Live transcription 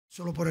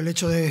Solo por el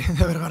hecho de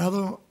haber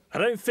ganado. I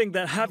don't think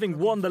that having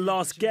won the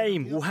last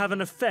game will have an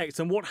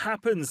effect on what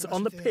happens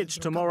on the pitch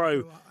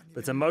tomorrow,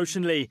 but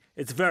emotionally,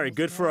 it's very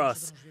good for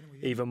us.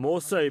 Even more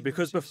so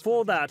because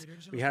before that,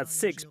 we had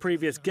 6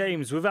 previous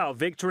games without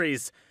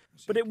victories.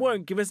 But it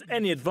won't give us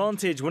any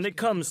advantage when it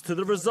comes to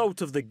the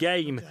result of the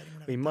game.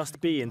 We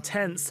must be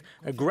intense,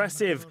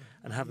 aggressive,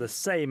 and have the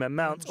same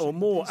amount or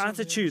more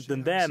attitude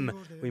than them.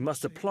 We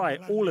must apply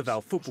all of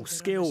our football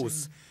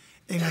skills.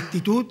 En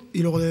actitud,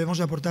 y luego debemos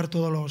de aportar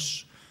todos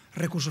los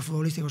recursos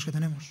futbolísticos que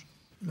tenemos.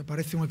 Me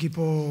parece un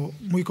equipo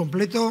muy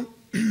completo.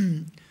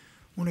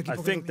 I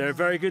think they're a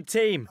very good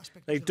team.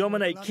 They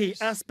dominate key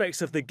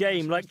aspects of the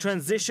game like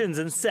transitions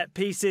and set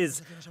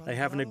pieces. They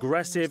have an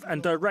aggressive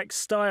and direct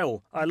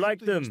style. I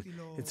like them.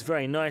 It's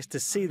very nice to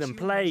see them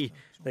play.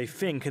 They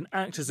think and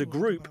act as a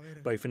group,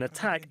 both in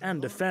attack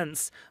and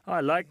defence.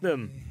 I like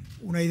them.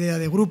 Una idea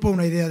de grupo,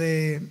 una idea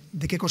de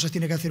qué cosas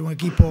tiene que hacer un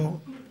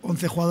equipo,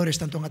 11 jugadores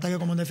tanto en ataque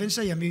como en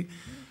defensa, y a mí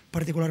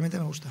particularmente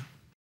me gusta.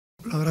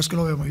 La verdad es que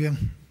lo veo muy bien.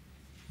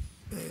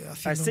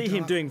 I see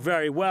him doing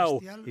very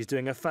well. He's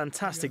doing a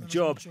fantastic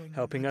job,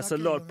 helping us a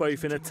lot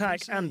both in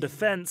attack and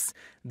defence.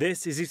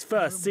 This is his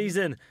first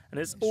season, and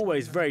it's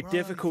always very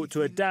difficult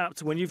to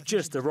adapt when you've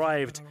just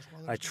arrived.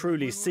 I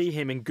truly see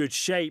him in good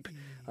shape.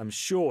 I'm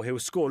sure he'll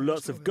score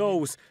lots of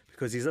goals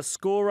because he's a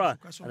scorer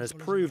and has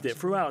proved it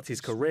throughout his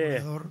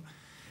career.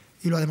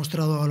 Y lo ha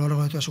demostrado a lo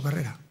largo de toda su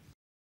carrera.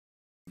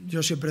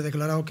 Yo siempre he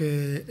declarado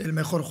que el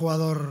mejor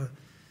jugador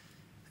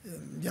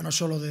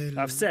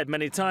I've said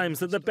many times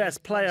that the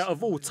best player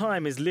of all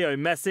time is Leo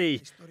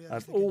Messi.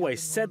 I've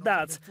always said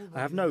that.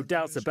 I have no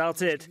doubts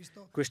about it.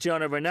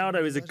 Cristiano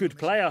Ronaldo is a good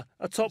player,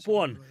 a top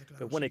one.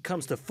 But when it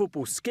comes to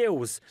football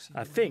skills,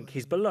 I think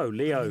he's below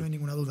Leo. No hay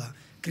ninguna duda.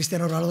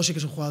 Cristiano Ronaldo sí que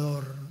es un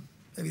jugador,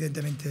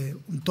 evidentemente,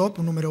 un top,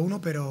 un número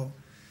 1, pero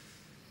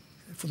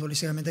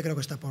futbolísticamente creo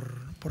que está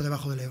por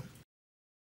debajo de Leo.